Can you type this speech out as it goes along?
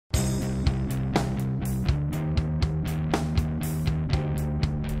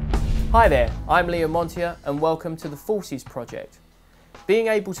Hi there, I'm Leo Montier and welcome to the Forces Project. Being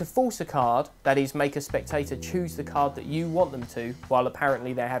able to force a card, that is make a spectator choose the card that you want them to, while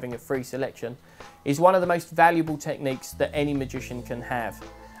apparently they're having a free selection, is one of the most valuable techniques that any magician can have.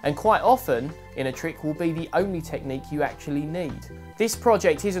 And quite often, in a trick, will be the only technique you actually need. This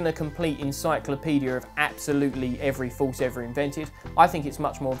project isn't a complete encyclopedia of absolutely every force ever invented. I think it's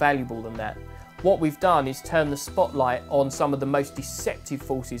much more valuable than that. What we've done is turn the spotlight on some of the most deceptive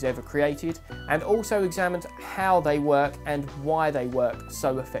forces ever created and also examined how they work and why they work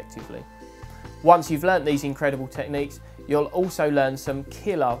so effectively. Once you've learnt these incredible techniques, you'll also learn some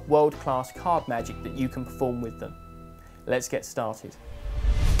killer world-class card magic that you can perform with them. Let's get started.